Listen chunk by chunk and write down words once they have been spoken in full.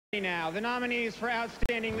Now, the nominees for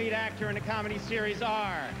Outstanding Lead Actor in a Comedy Series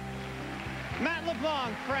are Matt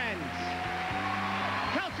LeBlanc, Friends;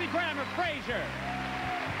 Kelsey Grammer, Frasier;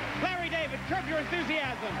 Larry David, Curb Your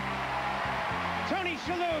Enthusiasm; Tony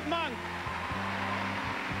Shalhoub, Monk;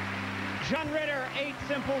 John Ritter, 8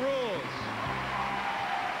 Simple Rules.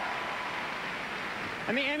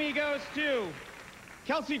 And the Emmy goes to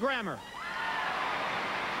Kelsey Grammer.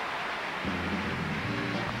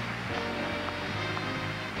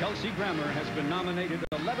 Kelsey Grammer has been nominated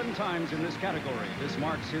 11 times in this category. This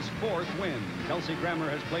marks his 4th win. Kelsey Grammer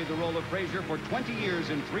has played the role of Frasier for 20 years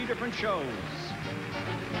in 3 different shows.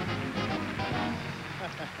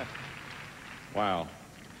 Wow.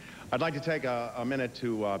 I'd like to take a minute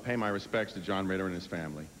to pay my respects to John Ritter and his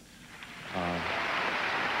family.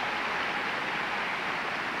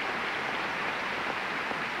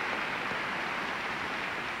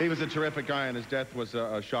 He was a terrific guy, and his death was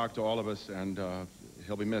a shock to all of us, and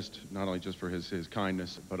he'll be missed, not only just for his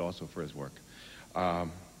kindness, but also for his work.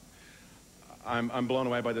 I'm blown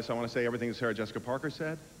away by this. I want to say everything that Sarah Jessica Parker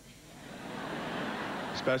said,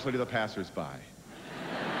 especially to the passers-by.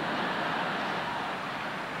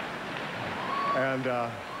 And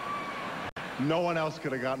no one else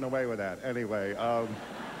could have gotten away with that. Anyway,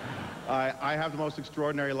 I have the most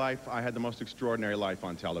extraordinary life. I had the most extraordinary life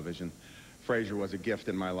on television. Frasier was a gift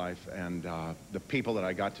in my life, and the people that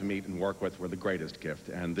I got to meet and work with were the greatest gift.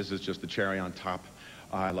 And this is just the cherry on top.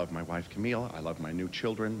 I love my wife, Camille. I love my new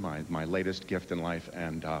children, my latest gift in life.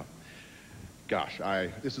 And gosh,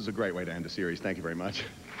 this is a great way to end a series. Thank you very much.